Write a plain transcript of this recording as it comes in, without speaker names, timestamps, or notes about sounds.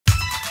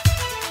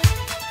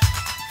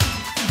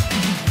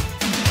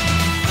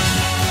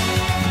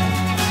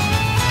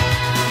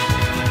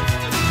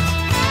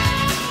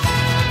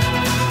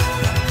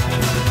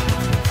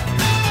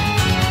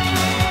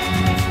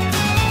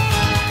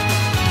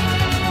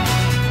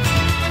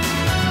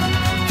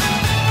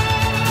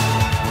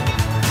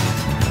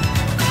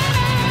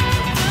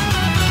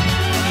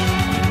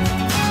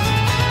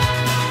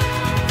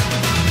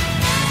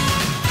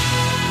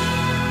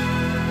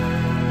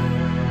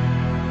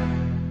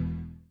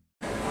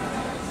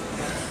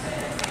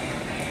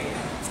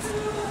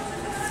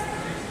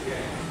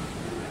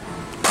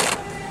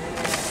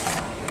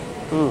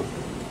I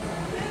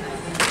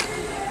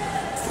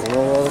don't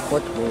know where all the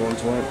collectible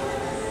ones went.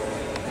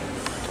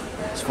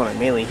 That's what I'm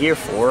mainly here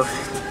for.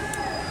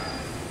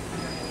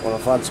 Want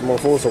to find some more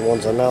Forza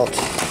ones I'm out.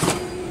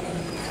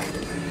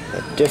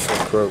 A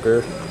different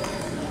Kroger.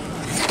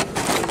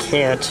 I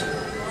can't.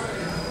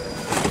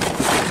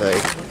 Okay.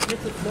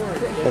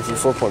 MV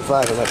 4.5,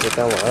 I might take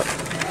that one up.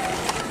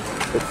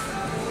 But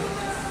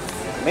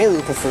I'm mainly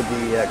looking for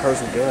the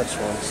Cars and Donuts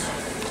ones.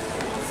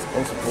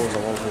 And some Forza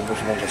ones with a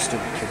bunch of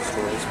stupid kid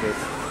stories, but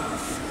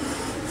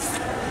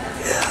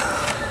yeah.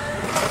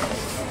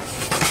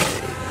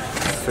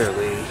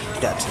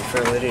 Got some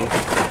Fair Lady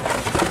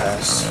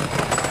pass.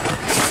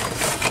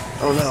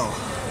 Oh no.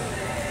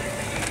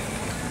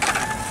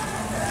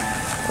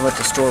 I'm at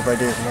the store by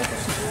David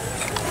Michaelson.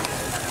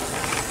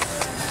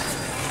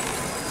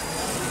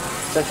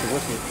 It's actually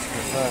with me.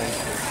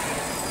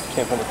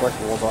 Can't find the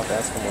collectible ones. I'll have to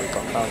ask him where he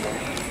found them.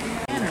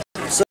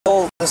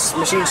 So, this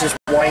machine's just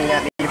whining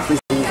at me. Please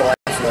move the light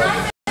from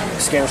the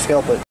scanner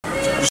scale, but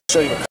I'll just show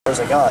you what cars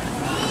I got.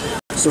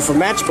 So, for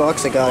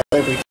Matchbox, I got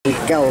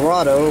Lamborghini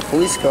Gallardo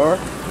police car,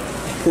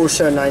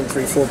 Porsche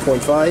 993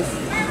 4.5,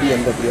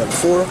 BMW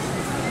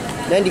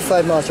M4,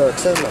 95 Mazda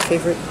RX-7, my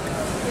favorite,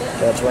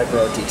 Dodge Viper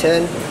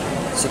LT10,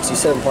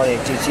 67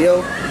 Pontiac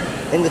GTO,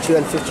 and the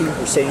 250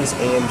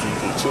 Mercedes-AMG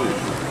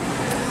GT.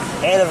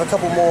 And I have a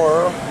couple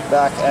more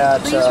back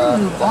at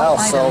the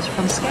house, so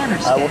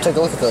we'll take a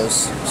look at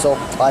those. So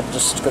I'm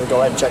just going to go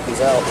ahead and check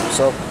these out.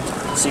 So,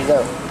 see you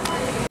there.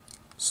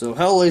 So,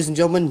 hello ladies and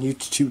gentlemen,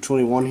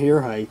 YouTube21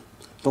 here. I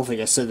don't think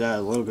I said that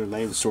a little bit in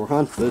the store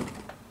hunt, but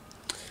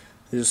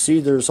you see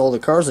there's all the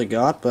cars I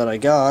got, but I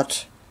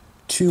got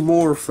two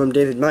more from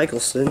David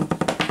Michaelson.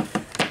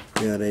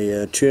 Got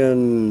a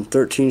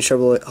 2013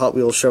 Chevrolet, Hot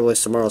Wheels Chevrolet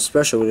Camaro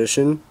Special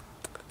Edition.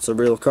 It's a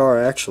real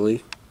car,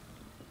 actually.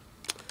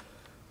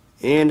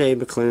 And a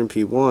McLaren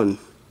P1.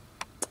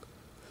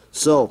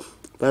 So,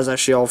 that's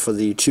actually all for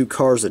the two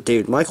cars that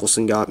David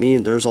Michaelson got me,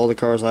 and there's all the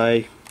cars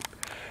I,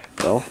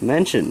 well,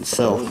 mentioned.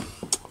 So,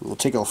 we'll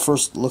take a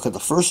first look at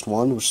the first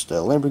one, which is the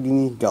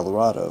Lamborghini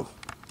Gallardo.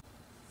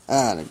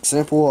 An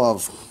example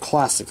of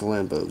classic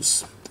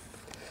Lambos.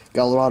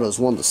 Gallardo is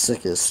one of the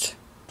sickest.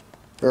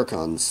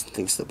 Burcon's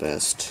thinks the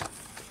best.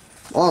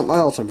 Well, my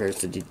all-time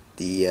favorite is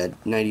the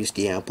 90s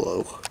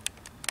Diablo.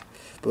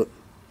 But,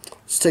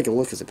 let's take a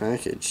look at the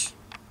package.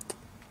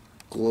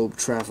 Globe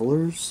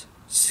Travelers,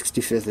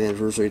 65th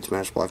anniversary, it's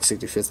Matchbox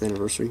 65th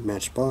anniversary,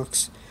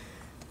 Matchbox,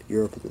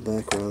 Europe in the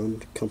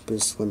background,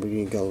 Compass,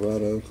 Lamborghini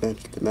Gallardo,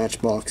 the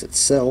Matchbox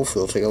itself,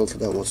 we'll take a look at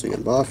that once we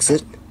unbox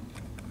it.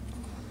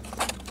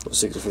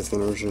 65th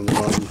anniversary on the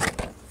bottom.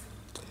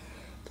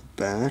 The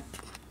back,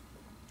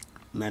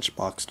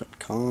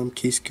 Matchbox.com,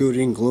 case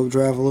coating, Globe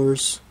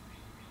Travelers,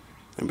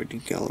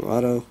 Lamborghini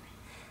Gallardo,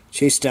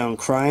 chase down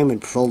crime and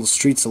patrol the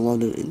streets of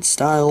London in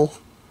style.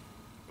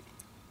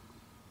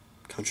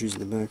 Countries in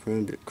the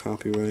background,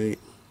 copyright,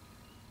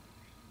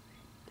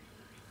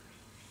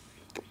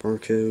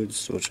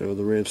 barcodes, which are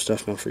the random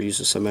stuff meant for use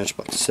of some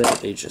Matchbox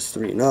set, ages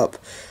 3 and up,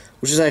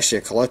 which is actually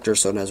a collector,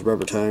 so it has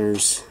rubber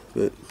tires,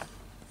 but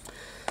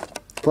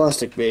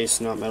plastic base,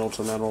 not metal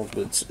to metal,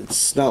 but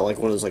it's not like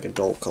one of those like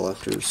adult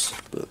collectors,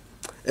 but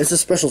it's a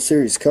special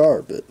series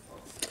car. But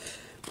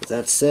with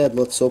that said,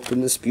 let's open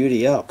this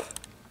beauty up.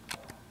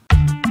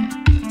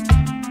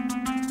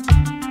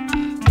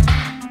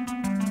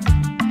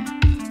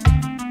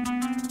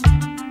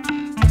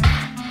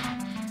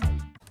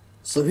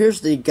 So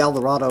here's the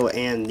Gallardo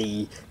and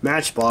the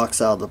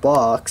Matchbox out of the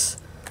box.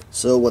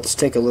 So let's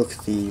take a look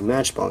at the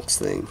Matchbox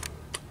thing.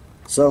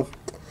 So,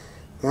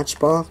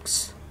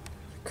 Matchbox,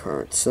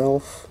 car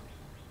itself,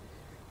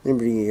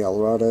 Lamborghini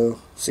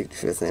Gallardo,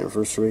 65th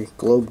anniversary,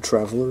 Globe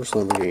Travelers,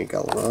 Lamborghini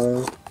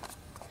Gallardo.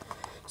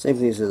 Same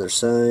thing as the other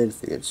side,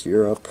 it's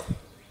Europe.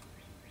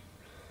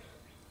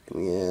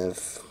 We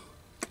have,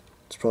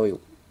 it's probably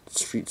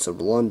streets of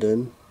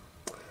London.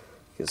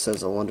 It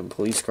says a London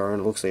police car,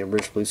 and it looks like a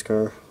British police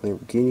car.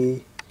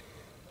 Lamborghini,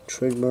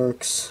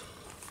 trademarks.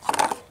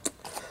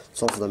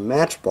 It's all for the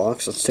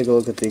Matchbox. Let's take a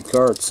look at the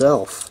car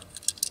itself.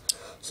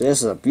 So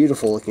this is a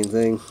beautiful looking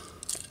thing.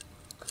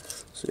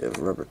 So you have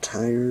rubber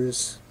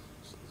tires,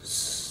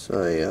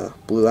 so a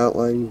blue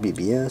outline,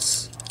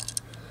 BBS,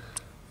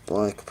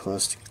 black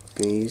plastic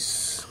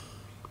base,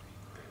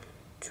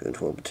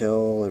 212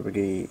 Patel,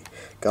 Lamborghini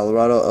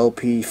Gallardo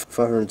LP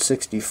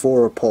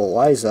 564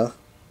 Polizia,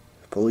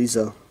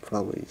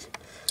 probably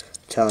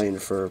Italian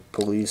for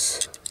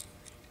police.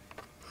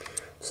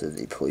 So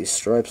the police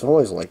stripes. I've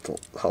always liked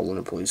how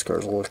London police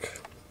cars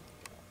look.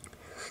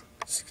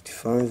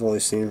 65, probably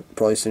seen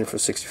for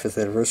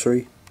 65th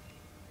anniversary.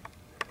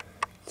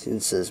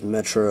 It says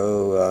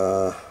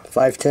Metro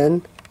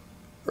 510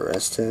 or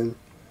S10.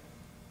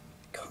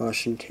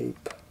 Caution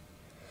tape.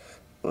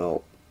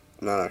 Well,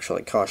 not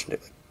actually caution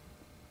tape.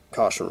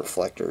 Caution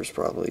reflectors,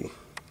 probably.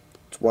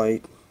 It's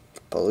white.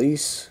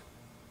 Police.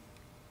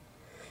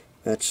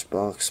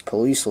 Matchbox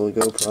police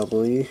logo,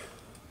 probably.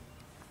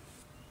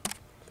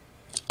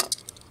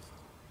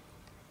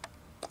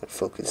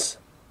 Focus.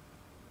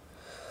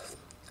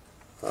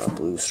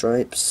 Blue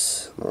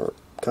stripes, or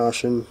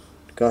caution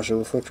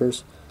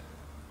reflectors.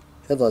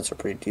 Headlights are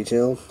pretty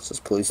detailed. It says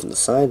police on the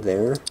side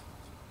there.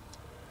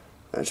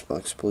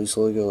 Matchbox police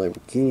logo,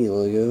 Lamborghini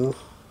logo.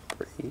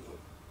 Pretty.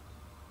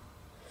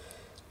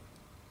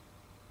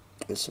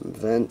 There's some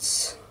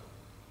vents.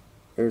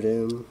 Air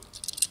dam.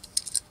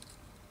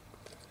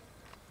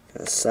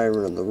 Got a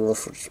siren on the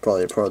roof, which is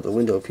probably a part of the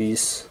window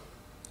piece.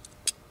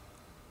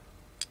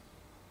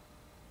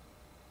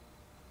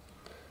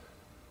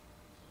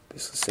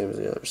 Basically the same as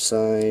the other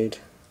side.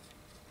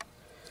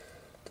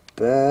 The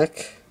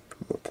back,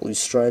 more police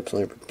stripes,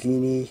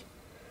 Lamborghini,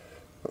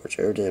 large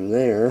air dam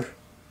there.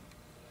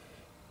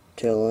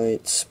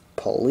 Taillights,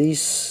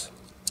 police,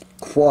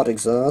 quad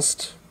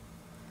exhaust,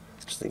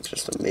 which I think is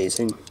just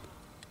amazing.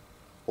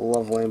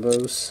 Love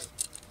Lambos.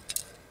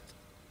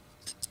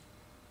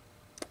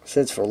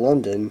 Says for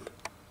London.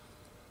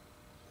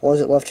 Why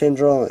is it left-hand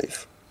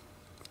drive?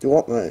 Do you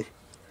want my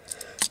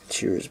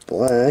interior is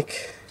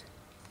black.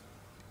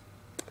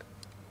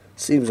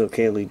 Seems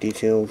okayly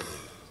detailed.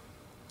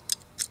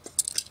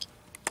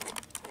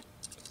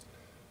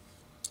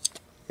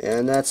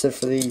 And that's it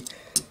for the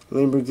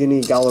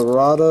Lamborghini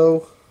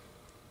Gallardo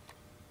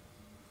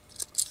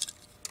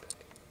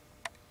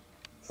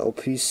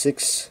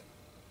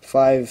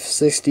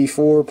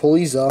LP6564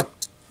 Polizia,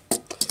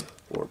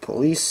 or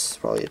police,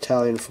 probably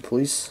Italian for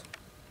police.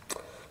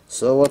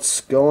 So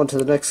let's go on to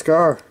the next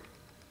car.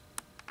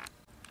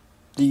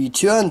 The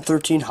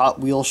 2013 Hot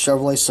Wheels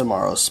Chevrolet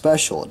Camaro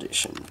Special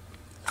Edition.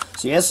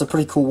 So yeah, it's a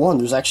pretty cool one.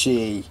 There's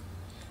actually a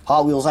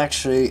Hot Wheels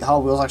actually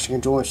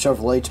can join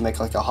Chevrolet to make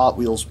like a Hot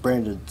Wheels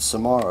branded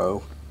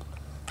Camaro.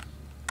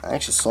 I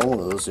actually saw one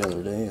of those the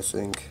other day, I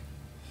think.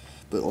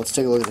 But let's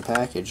take a look at the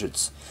package.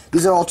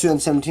 These are all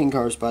 2017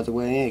 cars, by the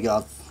way. I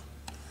got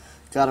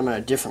them at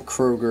a different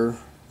Kroger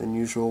than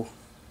usual.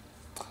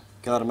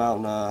 Got them out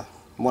in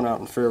one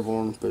out in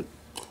Fairborn, but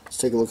let's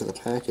take a look at the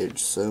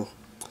package. So,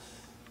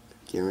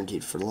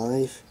 guaranteed for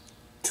life.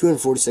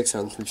 246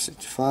 out of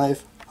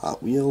 365.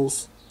 Hot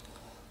Wheels.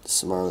 The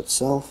Camaro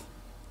itself.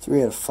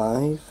 3 out of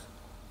 5.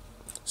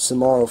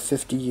 Camaro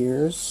 50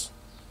 years.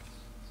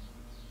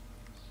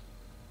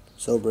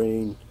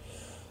 Celebrating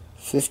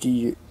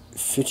 50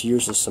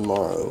 years of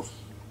Camaro.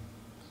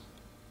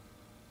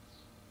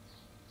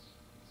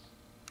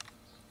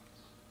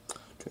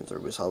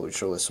 Everybody's Hot Wheels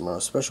Chevrolet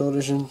Camaro Special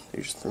Edition.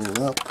 They just threw it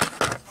up.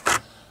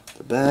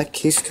 The back,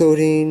 case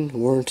coating,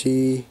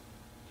 warranty.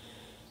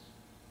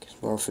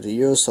 Camaro 50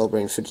 years,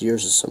 celebrating 50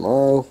 years of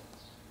Camaro.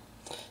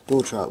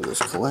 Dual Hot Wheels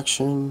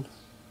collection.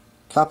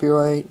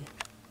 Copyright.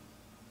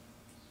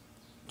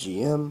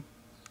 GM.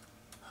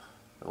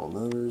 General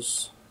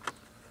Motors.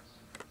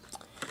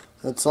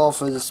 That's all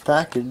for this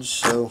package,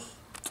 so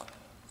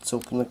let's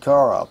open the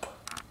car up.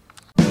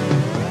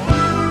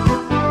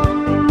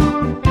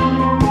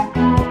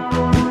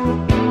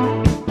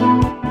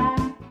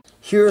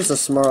 Here's the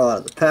Camaro out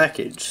of the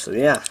package, so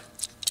yeah,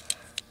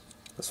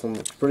 this one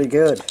looks pretty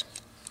good.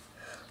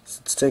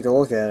 So let's take a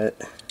look at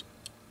it.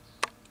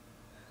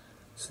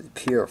 So the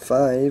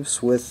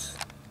PR5s with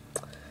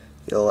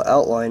yellow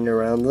outline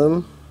around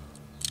them.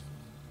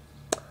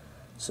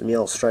 Some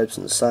yellow stripes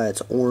on the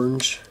sides,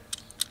 orange.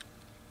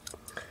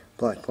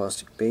 Black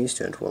plastic base,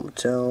 212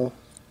 Mattel.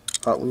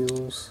 Hot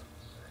Wheels.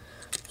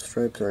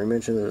 Stripes I already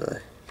mentioned, there's an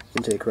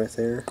intake right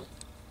there.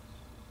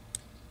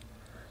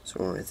 Is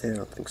there one right there? I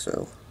don't think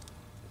so.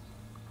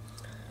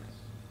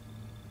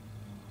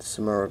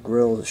 Camaro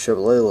grille, the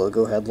Chevrolet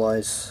logo,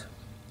 headlights,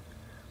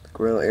 the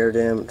grille air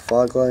dam and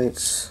fog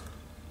lights,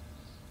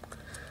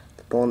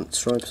 the bonnet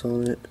stripes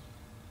on it.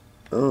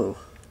 Oh,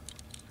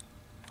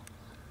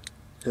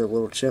 got a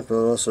little chip,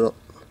 but also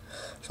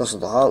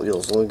the Hot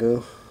Wheels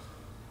logo.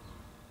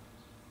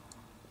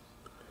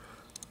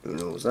 Who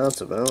knows what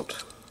that's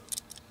about?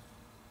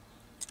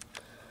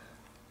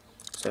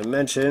 As I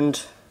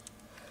mentioned,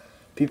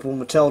 people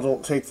in Mattel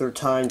don't take their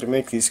time to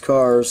make these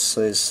cars,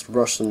 so they just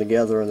rush them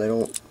together and they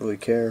don't really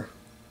care.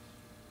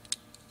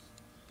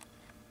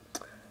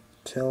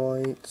 Tail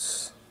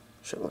lights,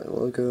 Chevrolet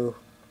logo,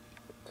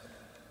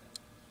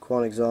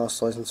 quad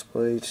exhaust, license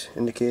plate,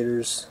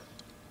 indicators.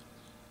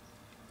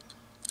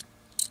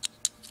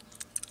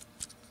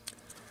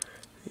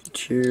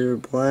 Interior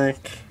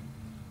black.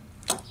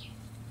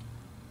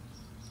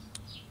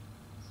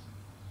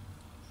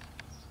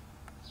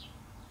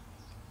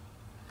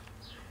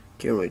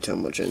 Can't really tell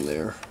much in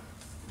there.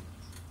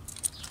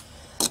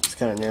 It's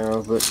kind of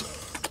narrow, but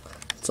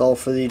it's all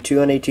for the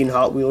 2018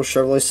 Hot Wheels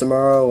Chevrolet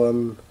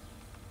Camaro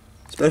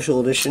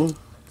Special Edition.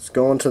 Let's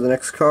go on to the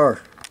next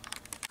car.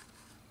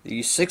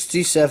 The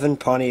 67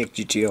 Pontiac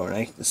GTO,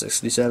 right? The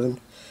 67.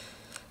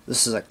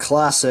 This is a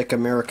classic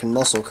American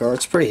muscle car.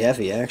 It's pretty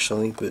heavy,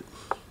 actually, but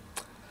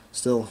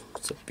still,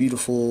 it's a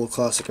beautiful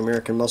classic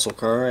American muscle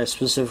car. I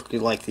specifically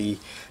like the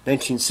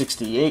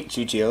 1968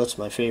 GTO. It's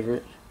my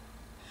favorite.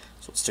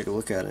 So let's take a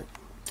look at it.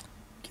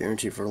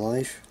 Guaranteed for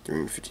life,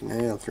 359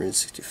 out of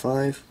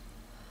 365.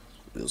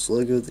 Wheels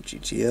logo, the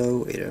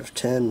GTO, 8 out of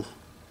 10.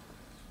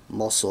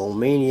 Muscle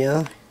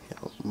Mania,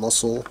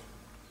 muscle.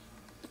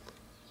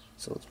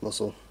 So it's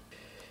muscle.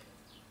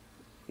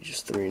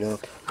 Just 3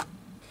 up.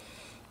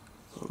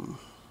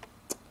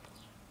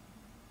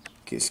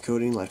 Case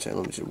coating, lifetime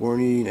limited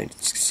warranty,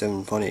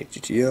 1967 Pontiac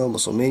GTO,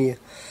 Muscle Mania.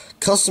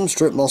 Custom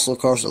strip muscle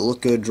cars that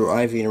look good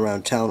driving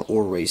around town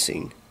or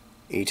racing.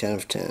 8 out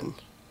of 10.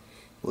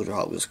 Look at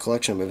Hot Wheels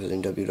collection by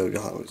visiting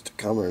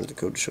www.hotwheels.com or enter the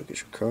code to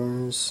showcase your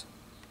cars.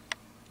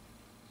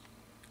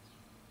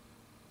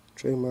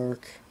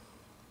 Trademark.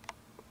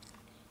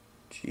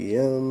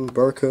 GM,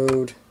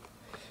 barcode.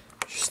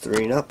 Just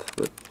 3 up,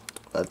 but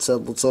that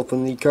said, let's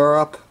open the car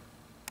up.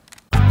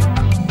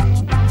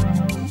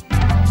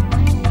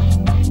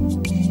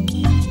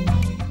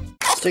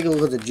 Let's take a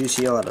look at the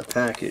GTO out of the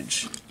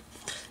package.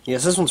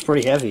 Yes, this one's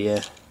pretty heavy,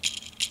 yeah.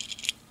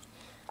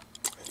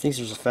 I think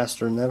there's a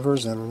faster than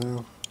others, I don't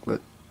know.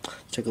 But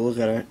take a look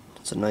at it.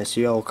 It's a nice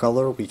yellow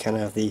color. We kind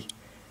of have the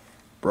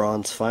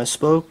bronze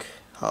 5-spoke,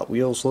 Hot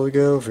Wheels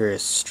logo,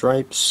 various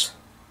stripes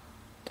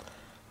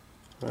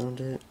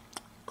around it.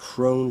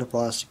 Chromed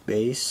plastic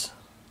base.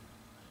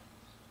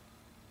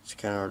 It's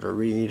kind of hard to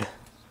read.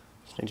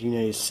 It's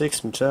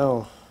 1996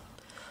 Mattel.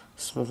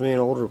 This must be an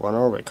older one. I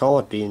don't recall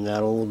it being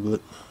that old,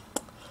 but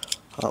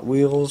Hot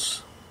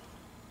Wheels.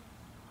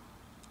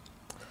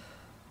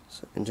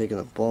 So I can take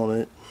the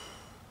bonnet.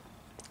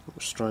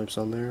 Stripes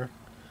on there.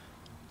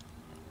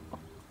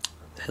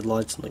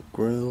 Headlights on the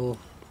grill.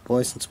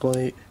 License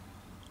plate.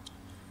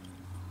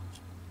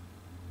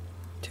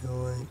 Tail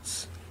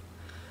lights.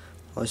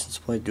 License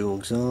plate, dual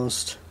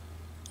exhaust.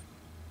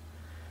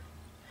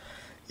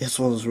 Yeah, it's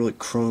one of those really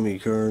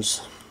chromy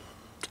cars.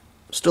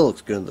 Still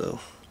looks good though.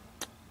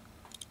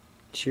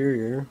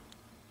 Interior.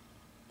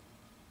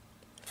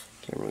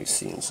 Can't really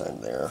see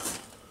inside there.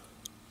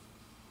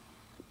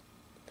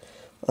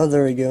 Oh,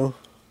 there we go.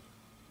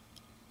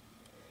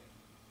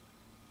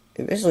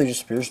 It basically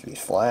just appears to be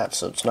flat,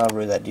 so it's not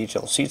really that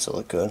detailed. Seats that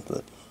look good,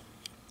 but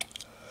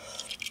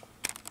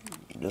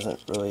it doesn't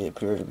really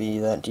appear to be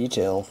that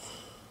detailed.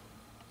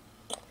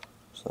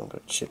 So I'm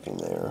going to chipping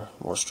there.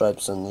 More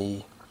stripes in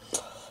the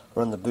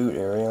around the boot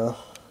area.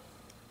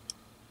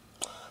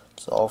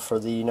 It's all for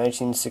the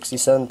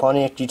 1967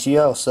 Pontiac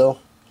GTO. So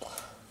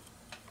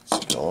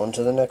let's go on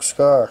to the next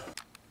car.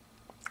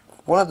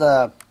 One of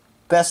the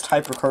best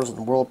hypercars in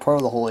the world, part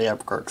of the Holy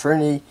Hypercar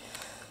Trinity,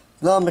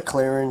 the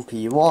McLaren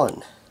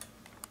P1.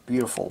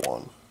 Beautiful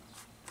one.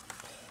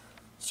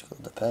 Let's look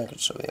at the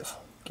package. So we have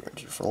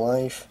guarantee for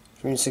life,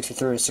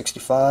 363 to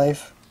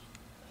 65.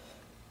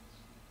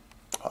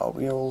 Hot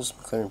Wheels,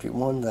 McLaren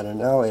P1, that are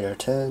now 8 out of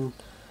 10.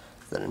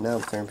 That are now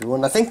McLaren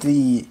P1. I think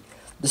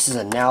this is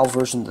a now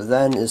version. The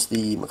then is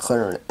the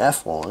McLaren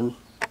F1.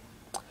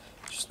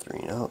 Just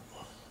 3 up.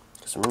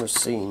 Because I remember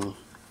seeing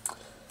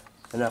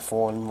an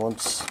F1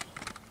 once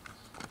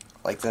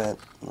like that.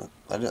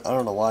 I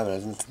don't know why, but I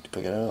didn't think to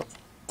pick it up.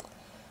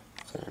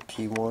 McLaren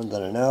P1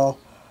 that are now.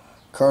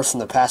 Cars from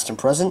the past and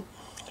present.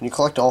 Can you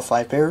collect all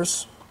 5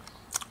 pairs?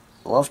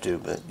 I'd love to,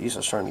 but these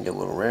are starting to get a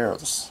little rare.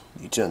 The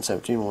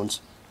 2017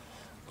 ones.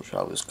 Which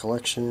I was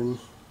collection.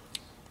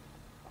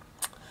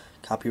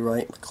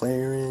 Copyright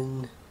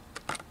McLaren.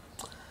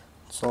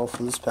 That's all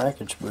for this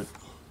package, but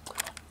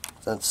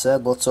that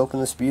said, let's open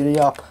this beauty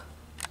up.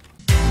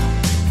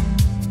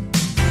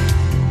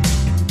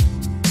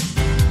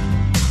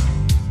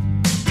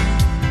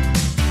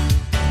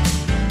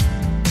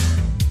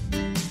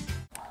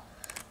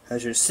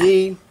 As you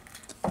see,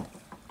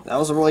 that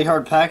was a really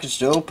hard package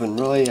to open,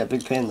 really a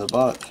big pain in the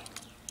butt.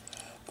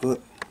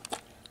 But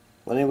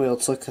anyway,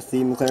 let's look at the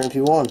McLaren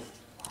P1.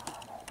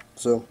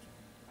 So,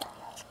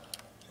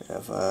 we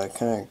have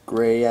kind of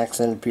gray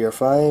accented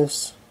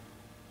PR5s,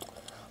 a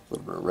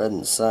little bit of red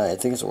inside. I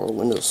think it's where the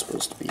window's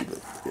supposed to be, but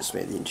I just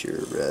made the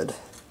interior red.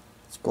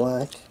 It's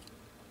black,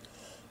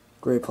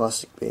 gray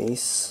plastic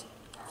base,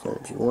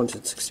 McLaren P1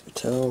 to 60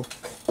 Patel,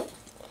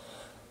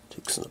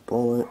 takes in the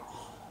bullet.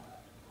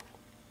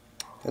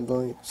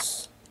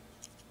 Headlights,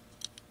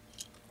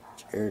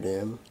 air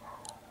dam,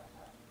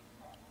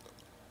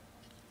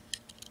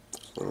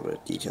 a little bit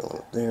of detail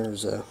up there.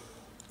 There's a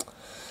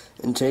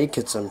intake.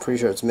 I'm pretty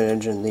sure it's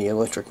mid-engine. The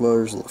electric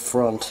motors in the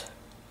front.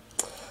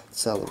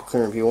 That's how the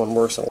McLaren P1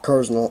 works. On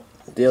cars, and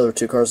the other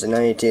 2 cars, the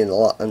 918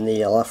 and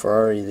the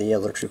LaFerrari, the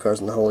other 2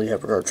 cars in the Holy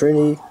Hypercar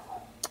Trinity.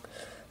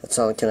 That's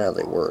how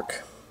they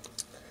work.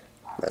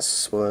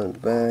 That's the one in the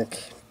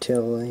back.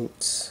 Tail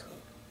lights.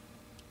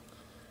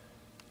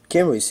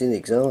 Can't really see the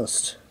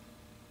exhaust.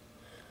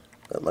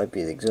 That might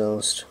be the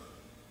exhaust.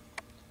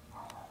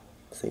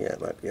 I think that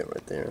might be it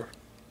right there.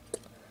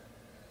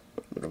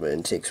 A little bit of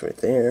intakes right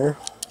there.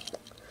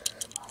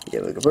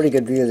 You have a pretty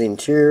good view of the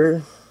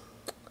interior.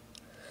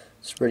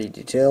 It's pretty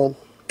detailed.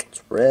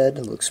 It's red.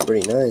 It looks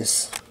pretty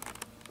nice.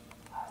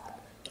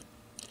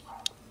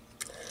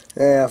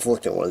 I've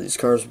looked at one of these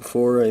cars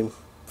before.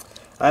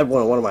 I had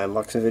one of my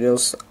unboxing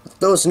videos.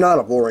 Though it's not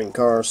a boring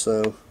car,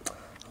 so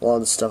a lot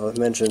of the stuff I've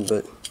mentioned,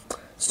 but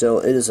still,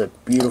 it is a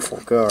beautiful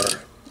car.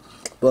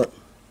 But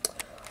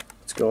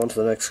let's go on to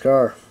the next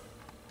car.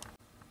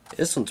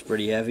 This one's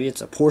pretty heavy.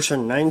 It's a Porsche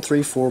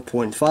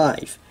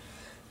 934.5.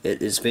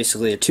 It is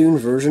basically a tuned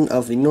version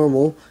of the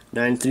normal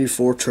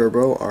 934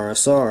 Turbo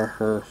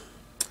RSR, or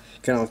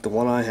kind of like the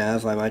one I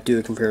have. I might do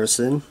a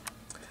comparison,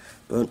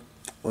 but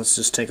let's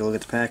just take a look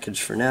at the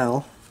package for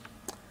now.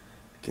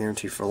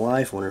 Guarantee for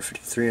life,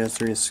 153 out of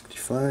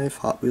 365.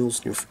 Hot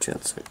Wheels, new for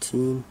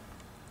 2017.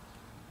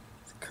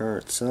 The car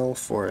itself,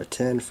 4 out of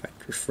 10,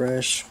 factory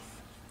fresh.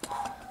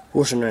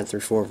 Porsche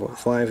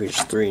 934.5,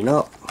 age 3 and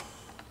up.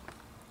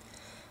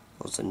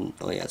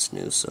 Oh yeah, it's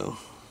new, so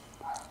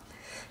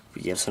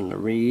we have something to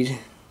read.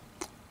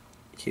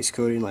 Case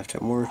coding,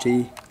 lifetime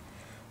warranty.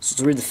 So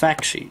let's read the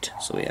fact sheet.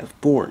 So we have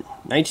born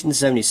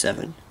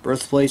 1977,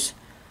 birthplace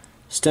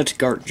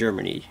Stuttgart,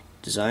 Germany,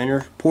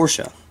 designer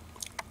Porsche.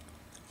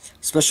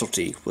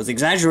 Specialty with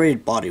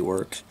exaggerated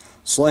bodywork,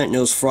 slant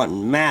nose front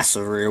and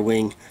massive rear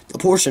wing, the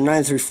Porsche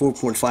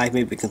 934.5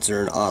 may be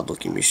considered an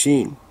odd-looking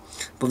machine,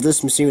 but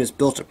this machine was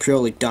built to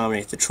purely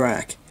dominate the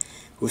track.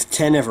 With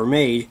 10 ever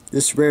made,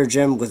 this rare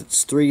gem with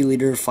its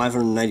 3-liter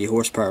 590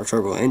 horsepower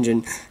turbo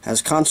engine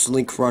has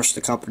constantly crushed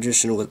the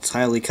competition with its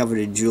highly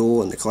coveted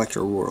jewel in the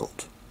collector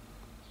world.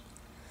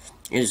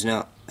 It is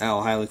now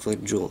a highly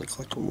coveted jewel in the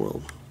collector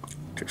world.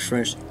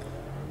 Fresh.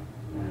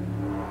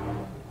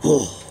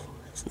 Oh,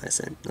 that's nice.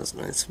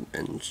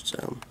 And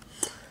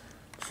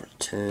for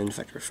 10,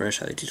 factory fresh,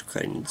 highly detailed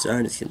cutting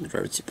design. It's getting the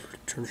driver's seat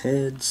turn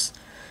heads.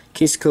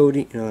 Case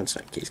coding. No, it's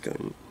not case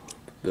coding.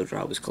 Builder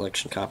always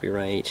collection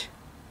copyright.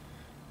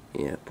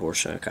 Yeah,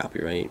 Porsche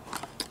copyright.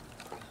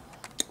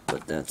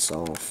 But that's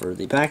all for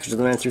the package of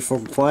the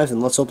 934.5,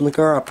 and let's open the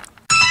car up.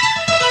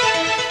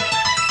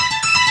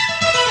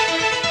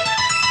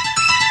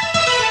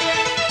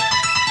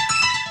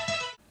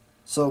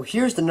 So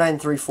here's the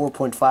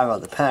 934.5 out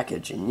of the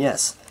package, and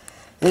yes,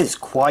 it is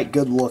quite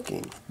good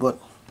looking, but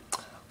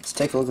let's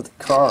take a look at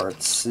the car.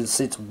 It's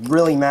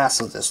really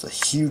massive. There's a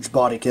huge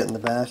body kit in the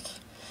back.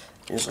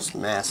 It's just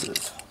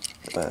massive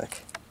in the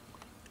back.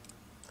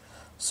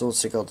 So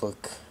let's take a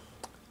look.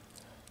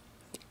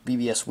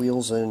 BBS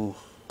wheels in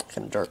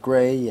kind of dark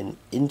gray, and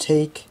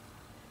intake,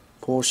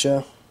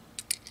 Porsche,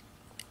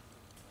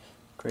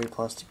 gray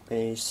plastic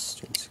base,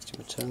 260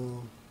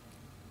 metal,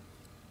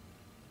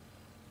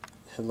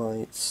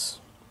 headlights,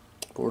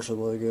 Porsche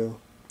logo,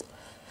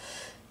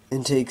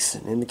 intakes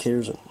and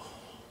indicators, and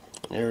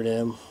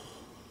aerodam,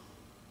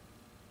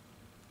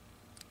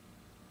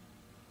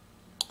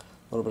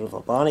 a little bit of a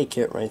body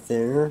kit right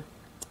there,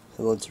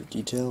 headlights are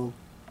detailed.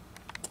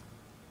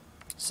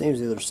 Same as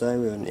the other side,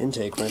 we have an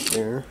intake right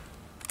there.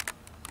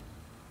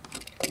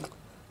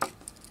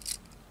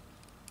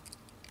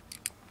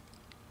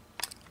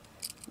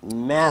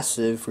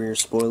 Massive rear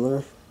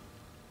spoiler.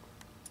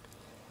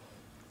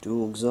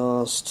 Dual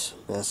exhaust,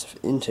 massive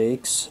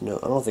intakes. No,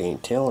 I don't think any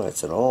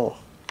taillights at all.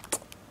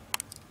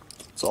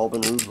 It's all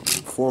been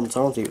reformed,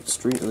 so I don't think it's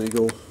street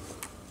legal.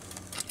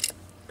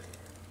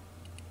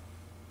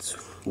 It's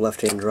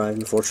left-hand drive,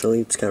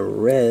 unfortunately. It's kind of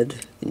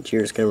red. The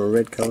interior is kind of a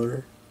red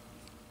color.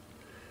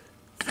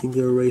 I think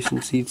there are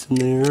racing seats in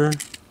there. You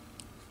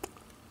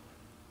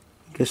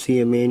can see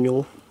a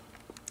manual.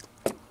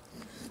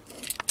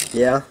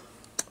 Yeah.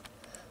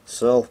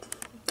 So,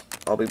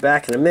 I'll be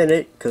back in a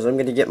minute because I'm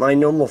going to get my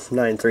normal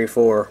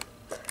 934.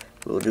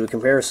 We'll do a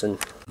comparison.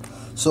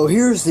 So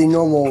here's the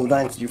normal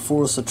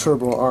 934, it's the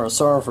turbo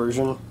RSR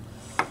version.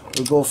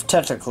 They're both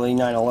technically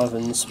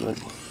 911s, but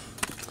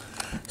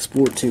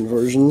sport tune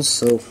versions.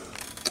 So,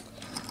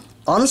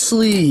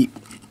 honestly,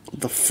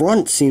 the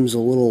front seems a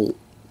little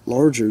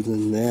larger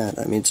than that.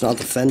 I mean, it's not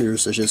the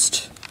fenders, it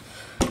just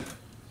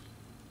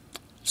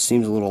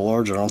seems a little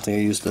larger. I don't think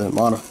I used the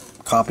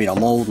copied a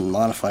mold and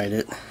modified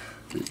it.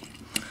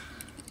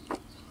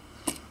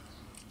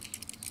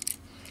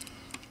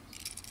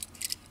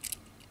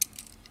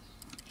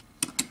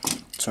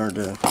 It's hard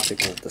to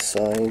pick out the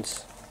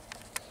sides.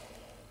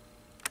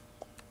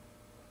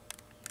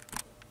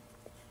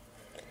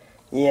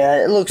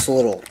 Yeah, it looks a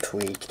little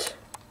tweaked.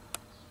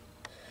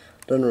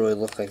 Doesn't really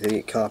look like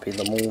they copied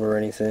the mold or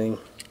anything.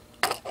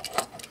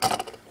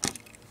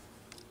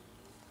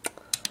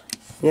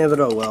 Yeah,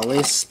 but oh well, at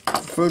least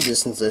for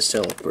distance they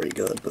still look pretty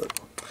good. But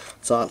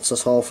so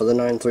that's all for the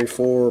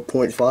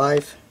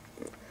 934.5.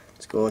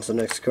 Let's go on to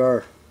the next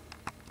car.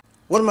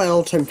 One of my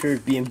all-time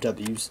favorite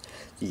BMWs,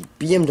 the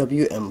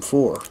BMW M4.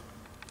 Well,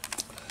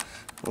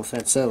 with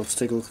that said, let's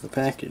take a look at the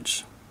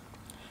package.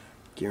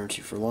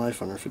 Guarantee for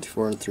life,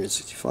 154 and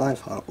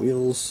 365, Hot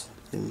Wheels,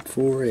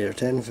 M4, 8 out of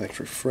 10,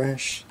 factory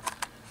fresh.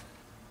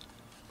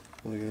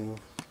 Logo.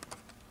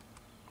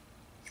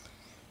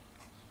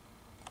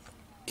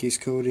 Case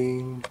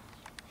coating,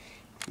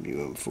 new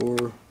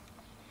M4,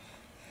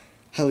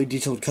 highly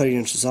detailed cutting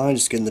edge design,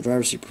 just getting the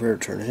driver's seat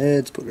prepared to turn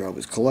heads, but you're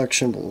always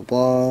collection, blah blah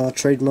blah,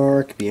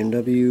 trademark,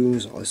 BMW,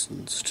 is a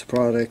licensed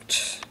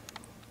product.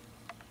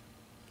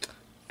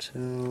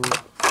 So,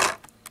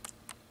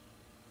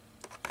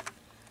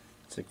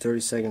 it's like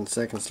 30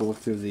 seconds to look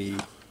through the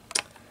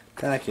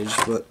package,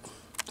 but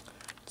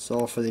it's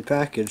all for the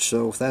package.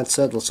 So with that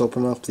said, let's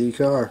open up the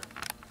car.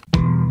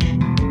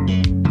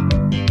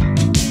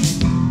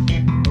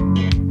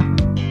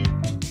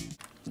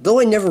 Though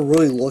I never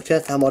really looked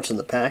at that much in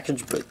the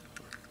package, but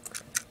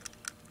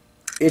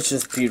it's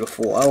just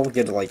beautiful. I don't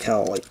get like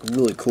how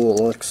really cool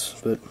it looks,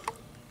 but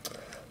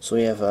So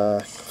we have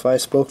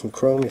 5-spoke and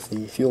chrome with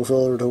the fuel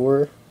filter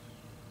door.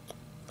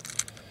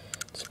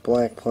 It's a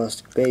black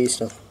plastic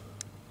base,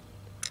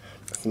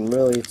 nothing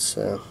really. It's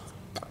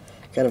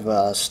kind of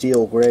a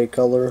steel gray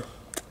color.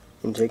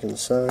 Intake on the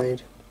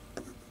side.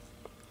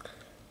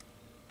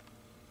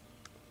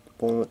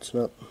 Bonnet's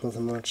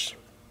nothing much.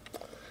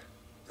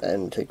 That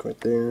intake right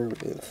there.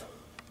 With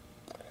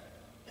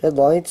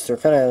headlights, they're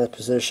kind of out of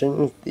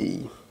position.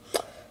 The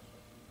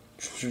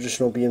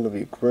traditional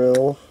BMW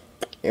grille,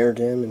 air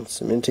dam, and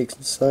some intakes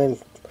inside.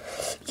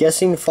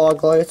 Guessing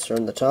fog lights are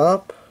on the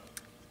top.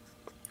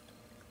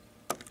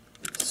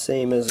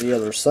 Same as the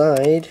other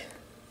side.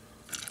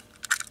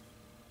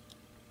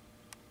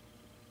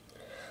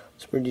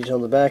 It's pretty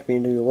detailed on the back.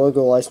 BMW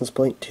logo, license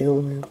plate,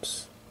 tail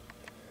lamps.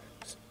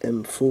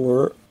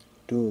 M4,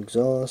 dual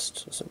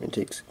exhaust, some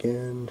intakes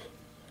again.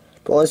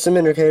 Probably some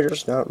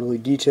indicators, not really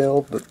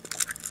detailed, but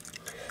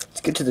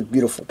let's get to the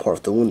beautiful part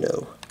of the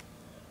window.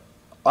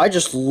 I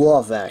just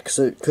love that,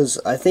 because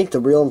I think the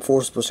real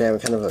M4 is supposed to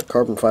have kind of a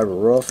carbon fiber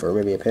roof, or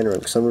maybe a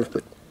panoramic sunroof,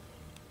 but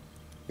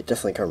it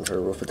definitely carbon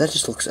fiber roof, but that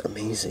just looks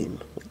amazing.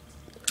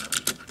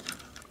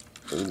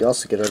 And you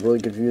also get a really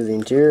good view of the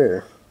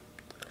interior.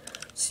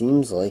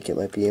 Seems like it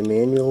might be a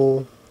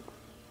manual.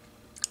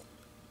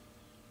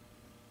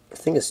 I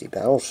think I see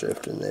paddle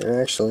shift in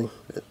there, actually,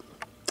 but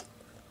the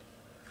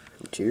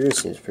interior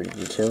seems pretty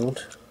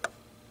detailed.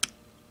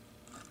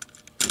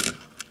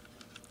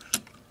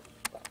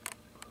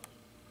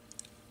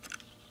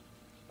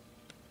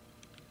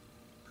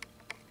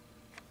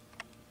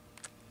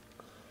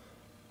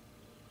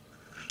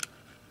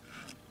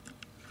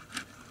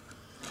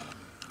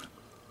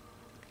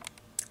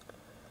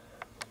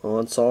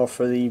 Well, that's all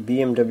for the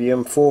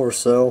BMW M4,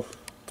 so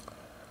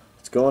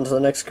let's go on to the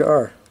next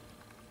car.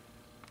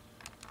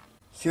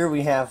 Here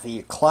we have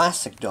the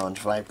classic Dodge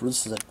Viper.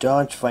 This is a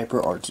Dodge Viper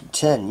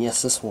RT10.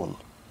 Yes, this one.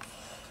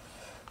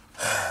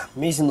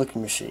 Amazing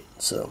looking machine.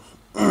 So,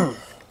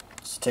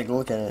 let's take a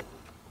look at it.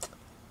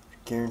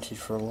 Guaranteed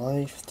for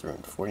life.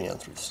 340 on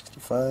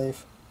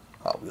 365.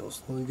 Hot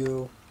Wheels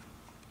logo.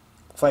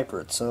 Viper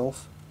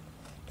itself.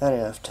 9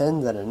 out of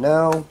 10. Then and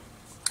now.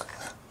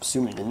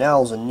 Assuming the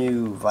now is a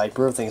new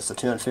Viper. I think it's the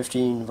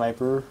 215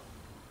 Viper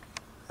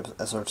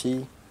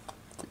SRT.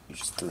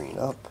 Ages 3 and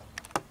up.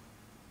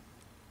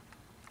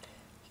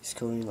 He's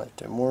coding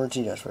lifetime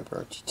warranty. Dodge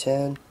Viper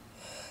RT10.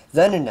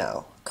 Then and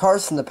now.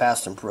 Cars from the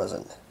past and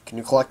present. Can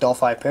you collect all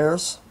 5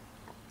 pairs?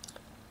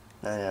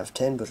 9 out of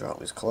 10. But Hot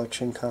Wheels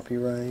collection.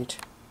 Copyright.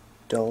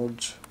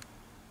 Dodge.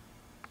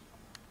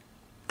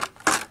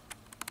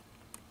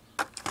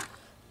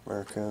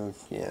 America.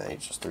 Yeah,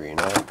 ages 3 and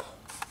up.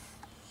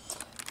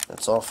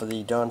 That's all for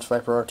the Dodge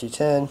Viper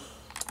RT10.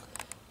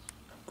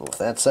 But with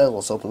that said,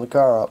 let's open the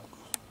car up.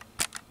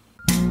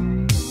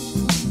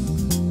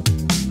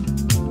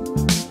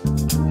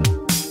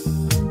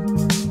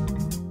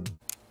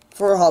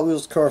 For a Hot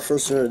Wheels car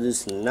first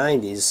introduced in the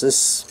 90s,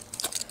 this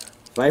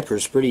Viper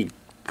is pretty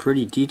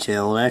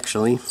detailed,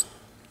 actually.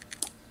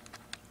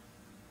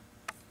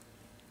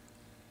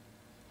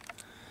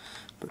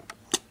 But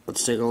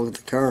let's take a look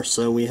at the car.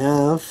 So we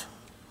have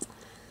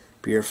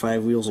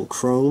BR5 wheels in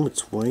chrome.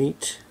 It's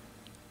white.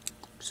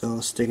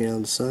 Exhaust sticking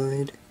out the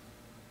side.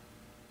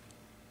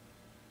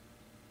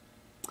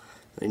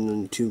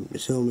 992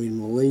 Myhill, made in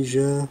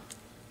Malaysia.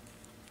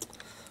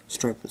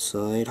 Stripe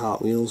inside.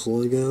 Hot Wheels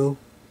logo.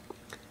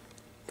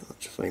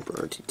 Dodge Viper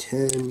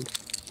RT10.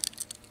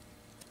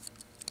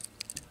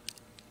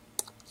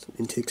 Some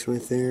intakes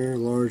right there.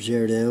 Large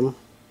air dam.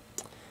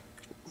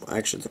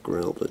 Actually, the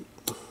grill, but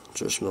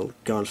traditional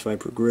Dodge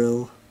Viper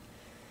grill.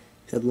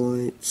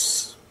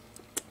 Headlights.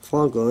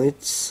 Fog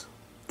lights.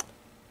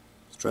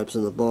 Stripes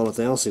in the bonnet.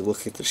 They also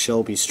look like the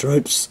Shelby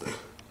stripes.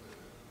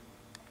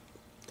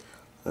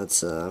 That's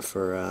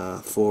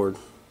for Ford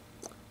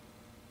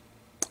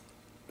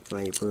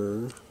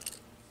Viper.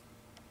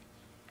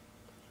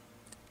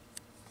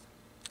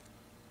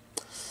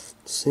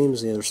 Same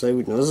as the other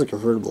side. No, this is a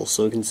convertible,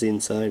 so you can see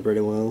inside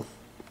pretty well.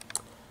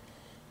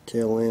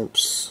 Tail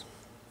lamps.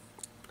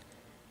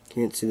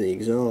 Can't see the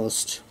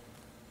exhaust.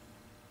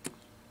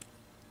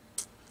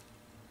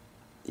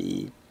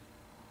 The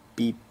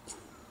beep,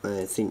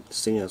 I think,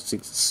 sticking out, the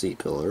C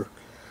pillar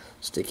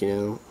sticking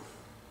out.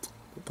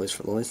 Place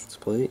for the license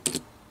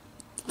plate.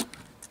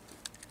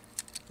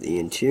 The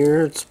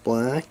interior, it's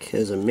black,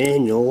 has a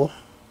manual.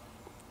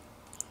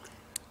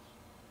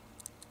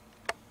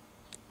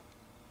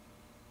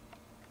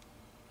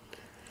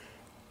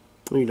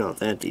 Maybe not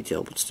that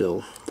detailed, but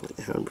still,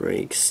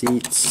 handbrake,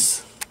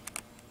 seats.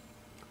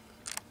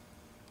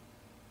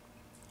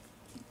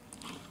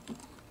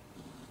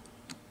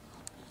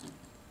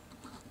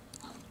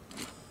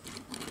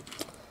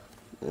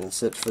 And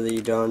that's it for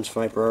the Dodge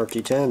Viper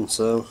RT10,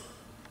 so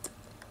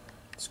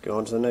let's go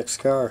on to the next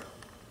car.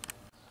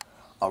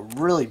 A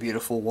really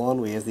beautiful one.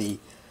 We have the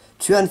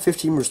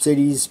 215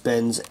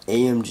 Mercedes-Benz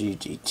AMG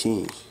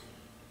GT.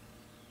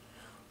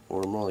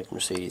 Or more like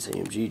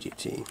Mercedes-AMG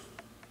GT.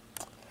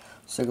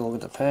 Let's take a look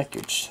at the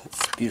package.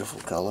 It's a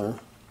beautiful color.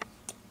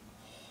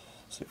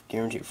 So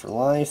guaranteed for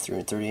life,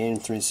 338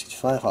 and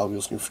 365. Hot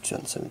Wheels new for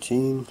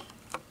 2017.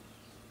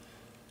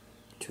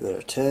 2 out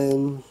of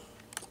 10.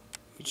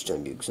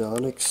 HW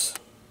Exotics.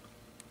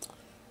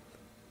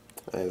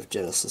 I have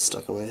Genesis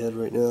stuck in my head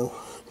right now.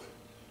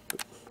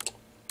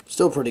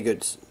 Still pretty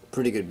good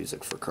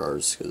music for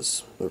cars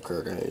because they're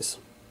car guys.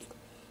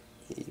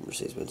 The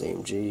Mercedes-Benz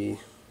AMG.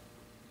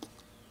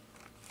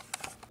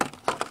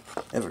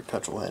 Every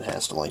petrolhead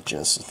has to like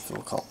Genesis and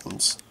Phil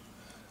Collins.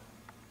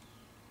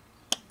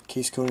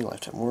 Case coating,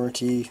 lifetime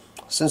warranty.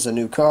 Since a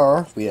new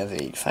car, we have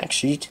a fact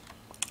sheet.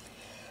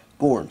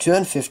 Born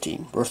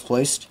 2015,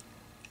 birthplace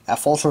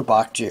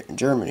Affolterbach,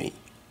 Germany.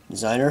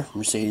 Designer,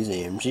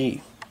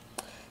 Mercedes-AMG.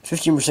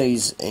 50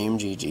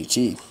 Mercedes-AMG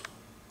GT.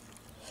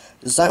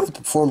 Designed with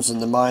performance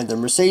in mind, the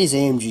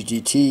Mercedes-AMG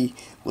GT,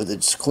 with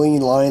its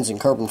clean lines and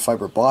carbon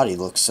fiber body,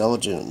 looks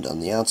elegant on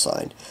the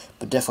outside,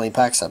 but definitely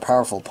packs a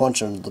powerful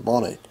punch under the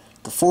bonnet.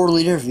 The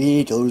 4-liter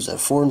V8 delivers at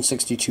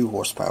 462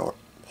 horsepower.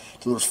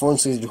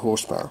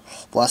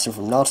 Blasting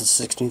from 0 to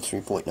 60 in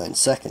 3.9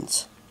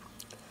 seconds.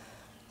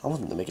 I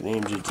wasn't to make an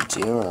AMG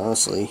GTO,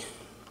 honestly.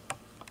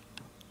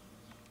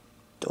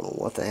 Don't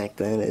know what the heck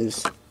that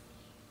is.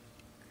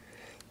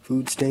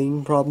 Food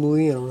stain,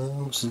 probably, I don't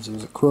know, since it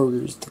was at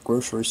Kroger's, the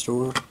grocery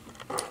store.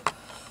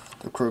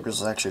 The Kroger's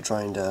is actually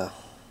trying to,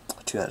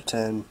 2 out of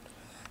 10,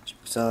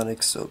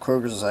 Exotics, so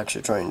Kroger's is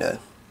actually trying to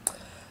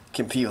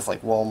compete with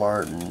like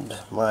Walmart and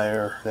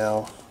Meijer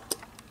now.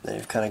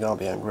 They've kind of gone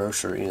beyond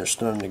grocery, they're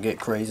starting to get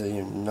crazy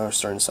and now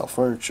starting to sell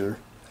furniture.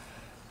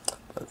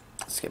 But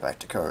let's get back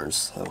to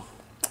cars, so.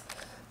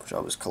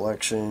 Jobs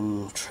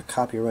collection,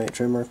 copyright,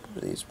 trademark,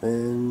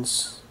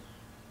 Mercedes-Benz.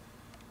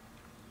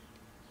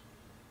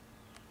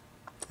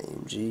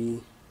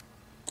 AMG.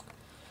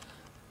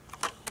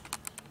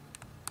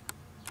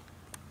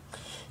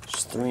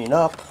 Just 3 and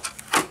up.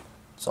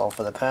 That's all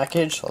for the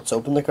package. Let's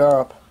open the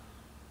car up.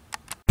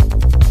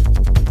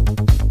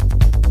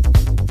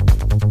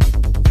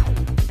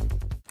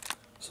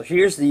 So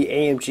here's the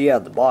AMG out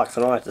of the box.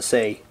 I don't have to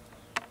say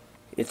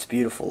it's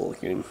beautiful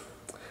looking.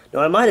 Now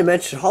I might have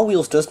mentioned Hot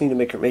Wheels does need to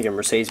make a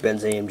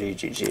Mercedes-Benz AMG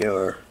GT,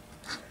 or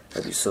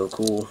that'd be so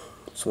cool.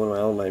 It's one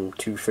of my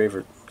two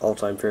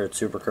all-time favorite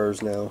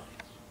supercars now.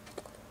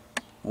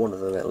 One of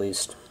them at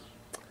least.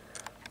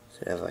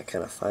 So you have that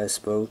kind of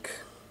 5-spoke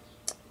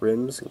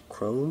rims and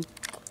chrome.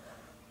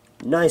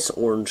 Nice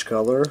orange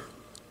color.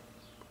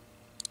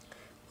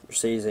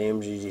 Mercedes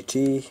AMG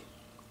GT.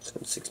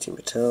 716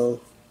 Mattel.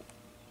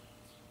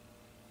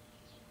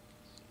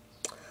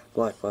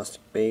 Black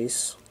plastic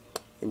base.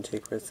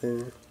 Intake right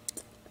there.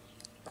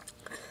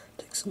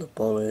 Takes in the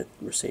bonnet.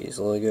 Mercedes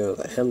logo.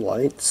 The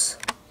headlights.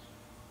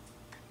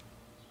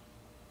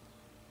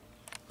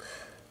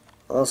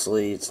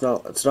 Honestly, it's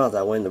not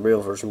that way in the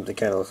real version, but they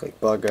kind of look like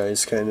bug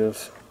eyes, kind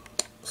of.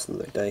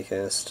 Something like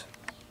diecast.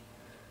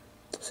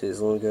 See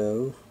his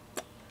logo.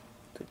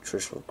 The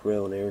traditional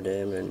grille and air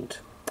dam and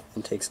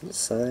intakes on the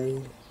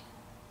side.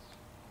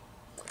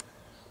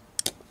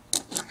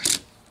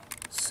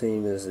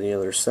 Same as the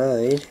other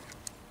side.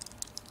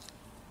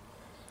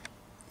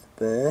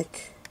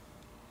 Back.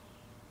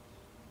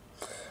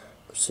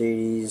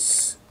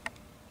 Mercedes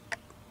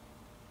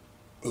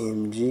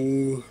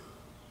AMG.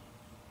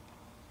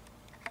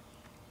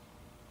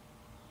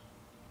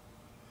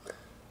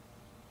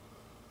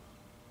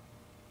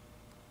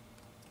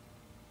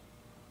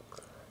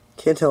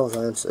 Can't tell what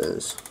that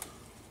says.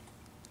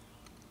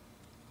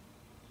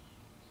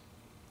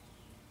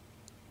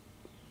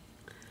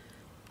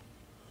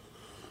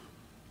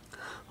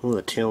 Well,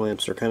 the tail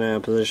lamps are kind of out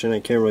of position. I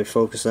can't really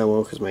focus that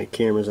well because my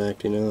camera's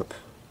acting up.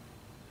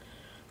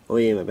 Oh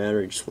yeah, my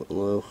battery just went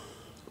low.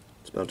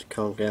 It's about to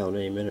conk out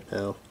any minute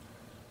now.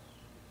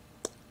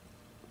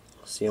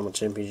 See how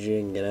much MPG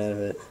I can get out of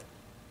it.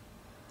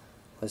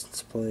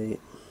 License plate.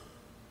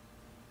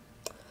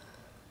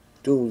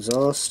 Dual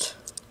exhaust.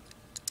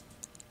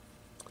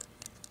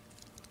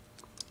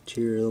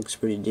 Interior looks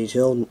pretty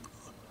detailed.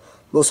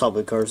 Most Hot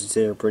Wheels cars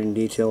today are pretty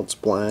detailed. It's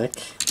black.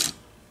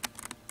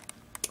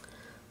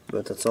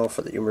 But that's all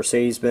for the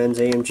Mercedes-Benz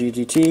AMG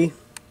GT.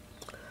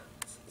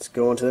 Let's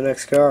go on to the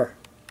next car.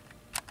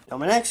 Now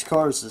my next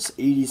car is this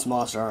 80s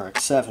Mazda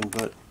RX-7,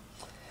 but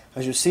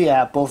as you see I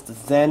have both the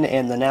then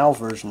and the now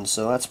version,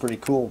 so that's pretty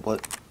cool.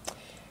 But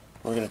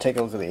we're going to take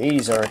a look at the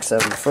 80s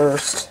RX-7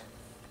 first.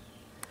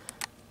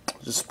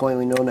 Just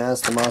plainly known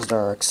as the Mazda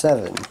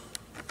RX-7.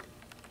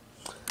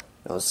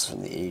 That was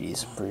from the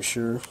 80s, I'm pretty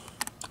sure.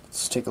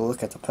 Let's take a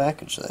look at the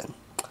package then.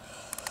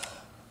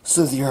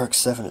 So the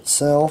RX-7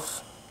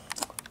 itself.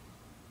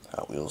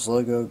 Hot Wheels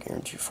logo,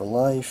 guaranteed for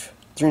life.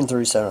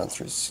 337 on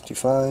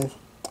 365.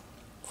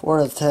 4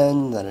 out of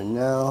 10, then and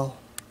now.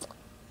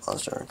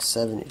 Mazda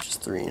RX-7, ages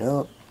 3 and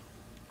up.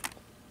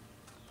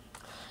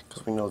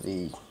 Because we know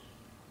the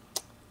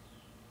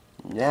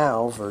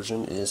now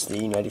version is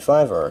the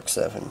 95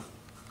 RX-7.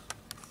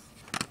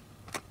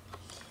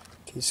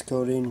 Case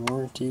coating,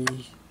 warranty,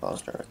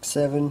 Mazda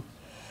RX-7.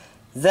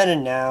 Then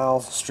and now,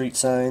 street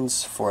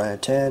signs, 4 out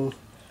of 10.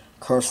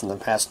 Cars from the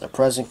past and the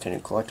present, can you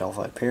collect all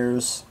 5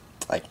 pairs?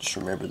 I can just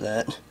remember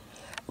that.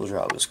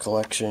 Bulldog's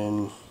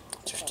collection.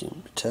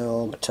 15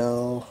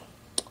 Mattel,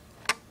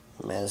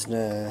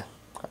 Mazda,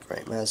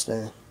 copyright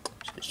Mazda.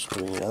 Just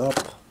bring it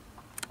up.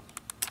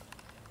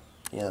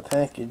 Yeah, the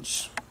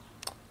package.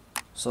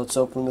 So let's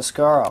open this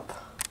car up.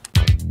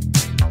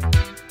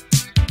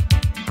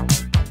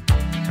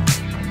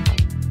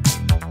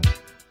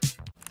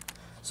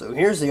 So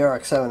here's the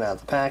RX-7 out of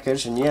the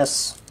package, and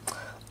yes,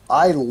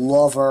 I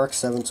love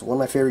RX-7s. It's one of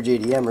my favorite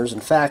JDMers.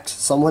 In fact,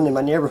 someone in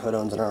my neighborhood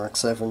owns an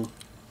RX-7.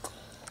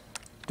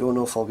 Don't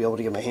know if I'll be able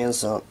to get my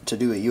hands on to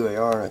do a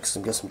UAR on it because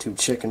I guess I'm too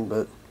chicken,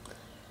 but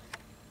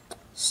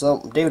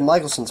David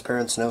Michaelson's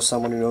parents know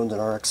someone who owns an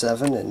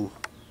RX-7, and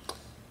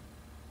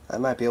I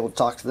might be able to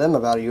talk to them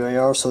about a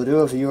UAR, so do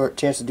have a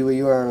chance to do a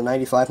UAR on a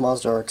 95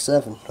 Mazda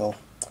RX-7. Oh,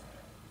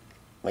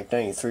 like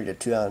 93 to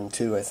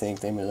 2002, I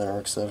think they made an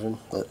RX-7,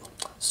 but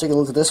let's take a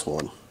look at this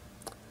one.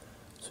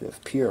 So we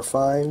have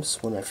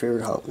PR5s, one of my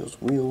favorite Hot Wheels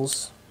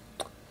wheels.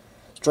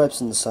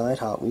 Stripes in the side,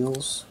 Hot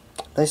Wheels.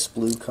 Nice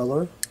blue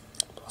color.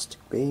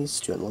 Plastic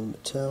base, 211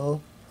 Mattel.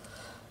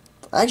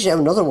 I actually have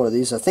another one of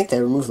these. I think they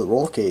removed the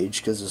roll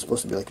cage because it's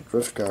supposed to be like a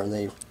drift car, and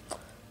I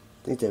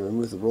think they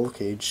removed the roll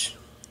cage.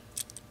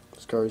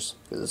 These cars,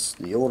 because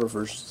the older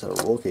versions have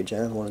a roll cage. I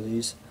have one of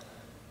these.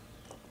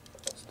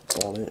 The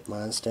bonnet,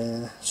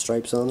 Mazda,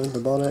 stripes on the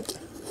bonnet.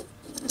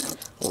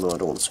 Oh no, I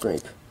don't want to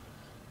scrape.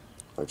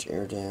 Large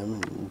air dam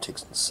and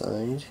intakes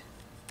inside.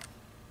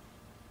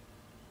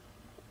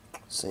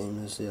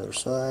 Same as the other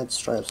side.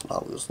 Stripes and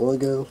Hot Wheels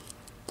logo.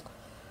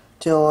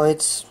 Tail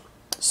lights,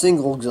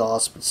 single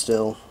exhaust, but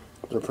still,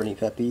 they're pretty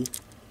peppy.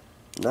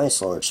 Nice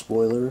large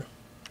spoiler.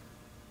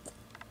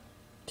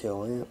 Tail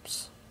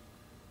lamps.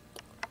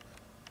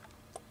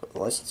 Where the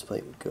license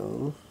plate would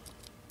go.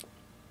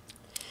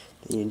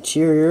 The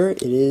interior,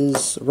 it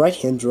is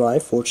right-hand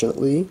drive,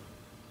 fortunately.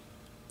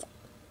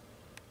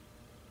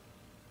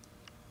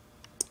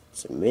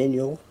 It's a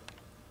manual.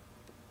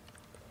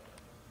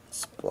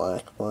 It's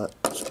black,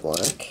 it's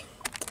black.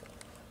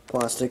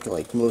 Plastic,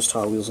 like most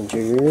Hot Wheels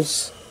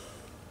interiors.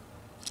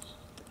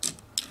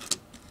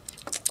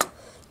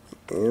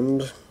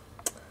 And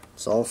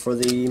it's all for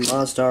the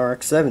Mazda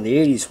RX-7, the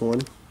 80s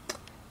one.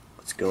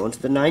 Let's go into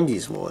the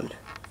 90s one.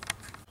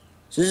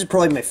 So this is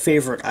probably my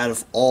favorite out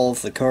of all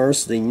of the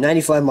cars, the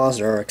 95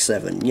 Mazda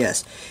RX-7.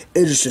 Yes,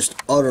 it is just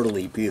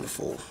utterly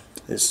beautiful.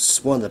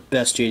 It's one of the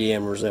best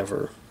JDMers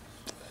ever.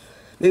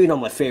 Maybe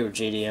not my favorite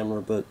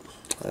JDMer, but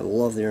I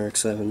love the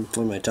RX-7.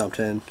 One of my top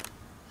 10.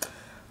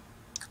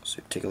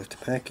 So take a look at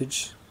the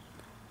package.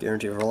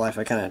 Guarantee for life.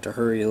 I kind of have to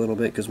hurry a little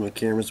bit because my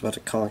camera's about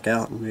to conk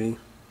out on me.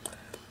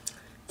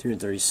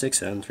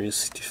 336 out of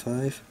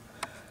 365.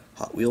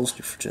 Hot Wheels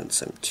for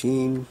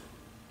 2017.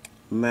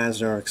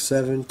 Mazda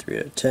RX-7, 3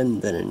 out of 10,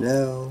 then and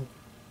now.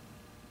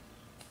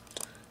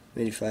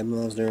 85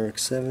 Mazda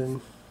RX-7.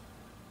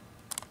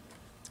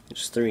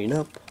 It's 3 and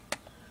up.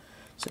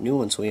 It's a new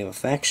one, so we have a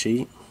fact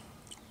sheet.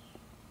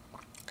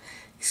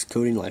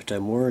 Coding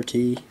lifetime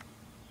warranty.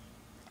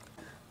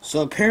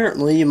 So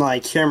apparently my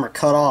camera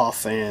cut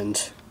off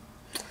and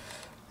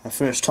I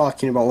finished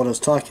talking about what I was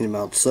talking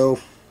about. So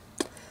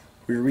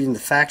we were reading the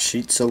fact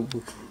sheet, so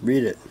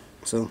read it.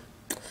 So,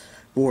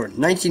 born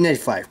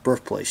 1995,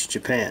 birthplace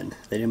Japan.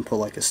 They didn't put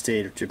like a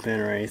state of Japan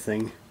or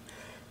anything.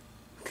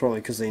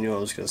 Probably because they knew I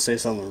was going to say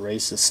something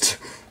racist.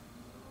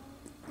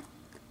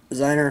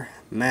 Designer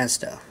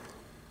Mazda.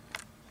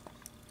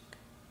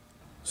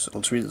 So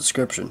let's read the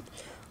description.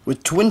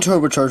 With twin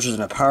turbochargers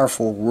and a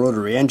powerful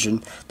rotary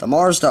engine, the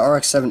Mazda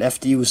RX-7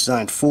 FD was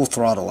designed full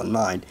throttle in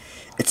mind.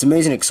 Its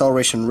amazing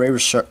acceleration and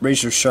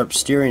razor-sharp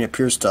steering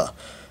appears to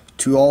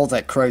all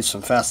that craves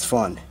some fast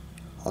fun,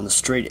 on the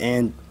straight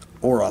and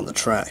or on the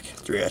track.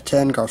 3 out of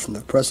 10, car from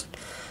the present.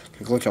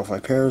 Can collect off my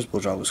pairs,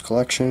 Bulldog's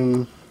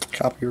collection,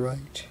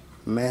 copyright,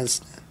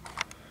 Mazda.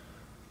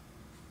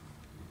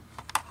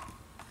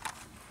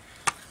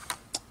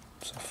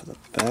 So for the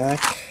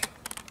back,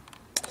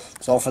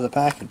 it's all for the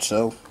package,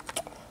 so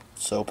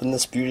let's open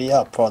this beauty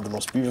up. Probably the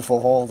most beautiful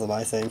of all of them,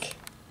 I think.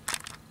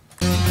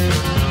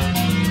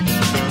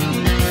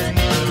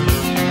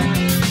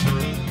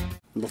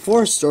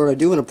 Before I start, I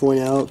do want to point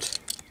out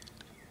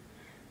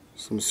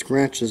some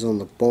scratches on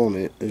the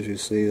bonnet, as you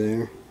see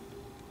there.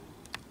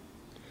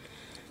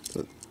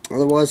 But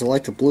otherwise, I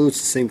like the blue. It's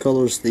the same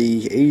color as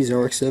the 80s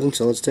RX-7,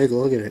 so let's take a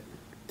look at it.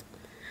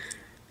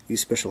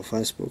 These special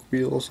 5-spoke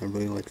wheels, I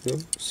really like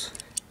those.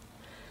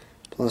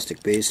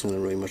 Plastic base, not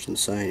really much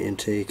inside.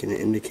 Intake and an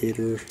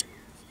indicator.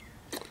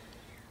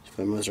 If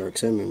I must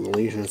RX-7 in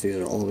Malaysia, I think these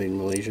are all made in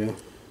Malaysia.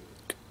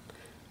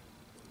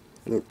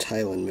 I know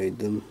Thailand made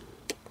them.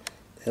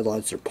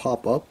 Headlights are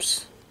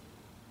pop-ups.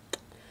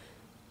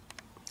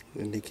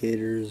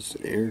 Indicators,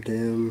 air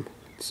dam,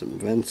 some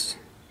vents.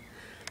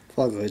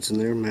 Fog lights in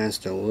there,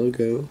 Mazda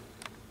logo.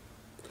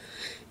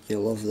 Yeah, I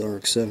love the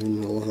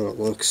RX-7, I love how it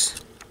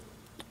looks.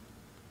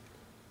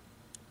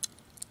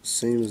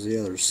 Same as the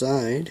other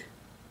side.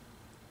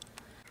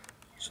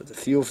 So the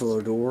fuel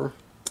filler door,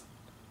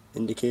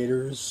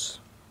 indicators,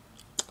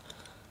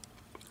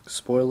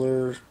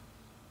 spoiler,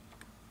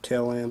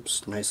 tail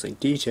lamps, nicely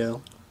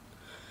detailed.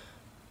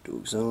 Dual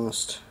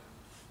exhaust.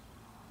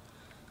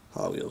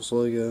 Hot Wheels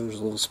logo. There's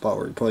a little spot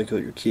where you probably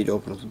put your key to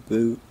open up the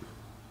boot.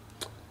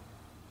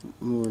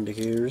 More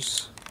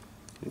indicators.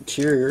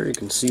 Interior, you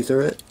can see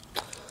through it.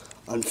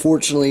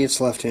 Unfortunately, it's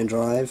left-hand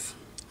drive.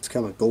 It's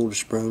kind of a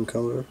goldish brown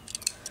color.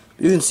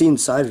 You can see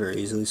inside very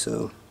easily,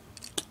 so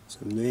it's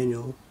a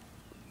manual.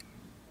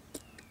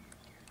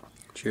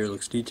 Interior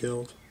looks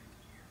detailed.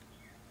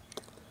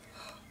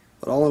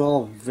 But all in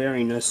all,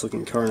 very nice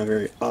looking car and a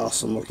very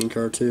awesome looking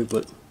car too.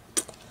 But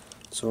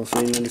it's all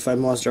for the 95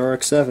 Mazda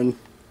RX-7.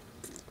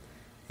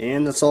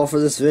 And that's all for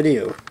this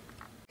video.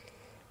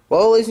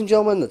 Well, ladies and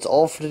gentlemen, that's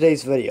all for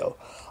today's video.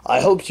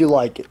 I hope you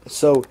like it.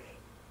 So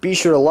be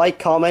sure to like,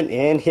 comment,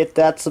 and hit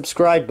that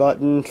subscribe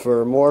button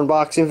for more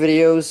unboxing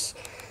videos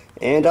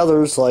and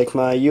others like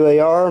my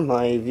UAR,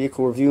 my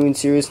vehicle reviewing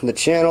series from the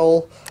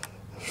channel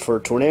for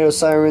tornado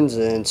sirens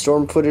and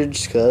storm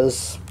footage,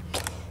 because,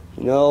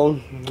 you know,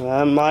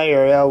 in my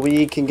area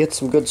we can get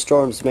some good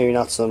storms, maybe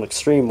not some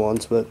extreme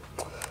ones, but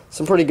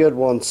some pretty good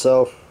ones.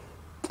 So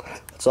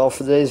that's all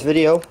for today's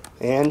video,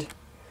 and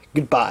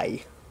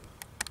goodbye.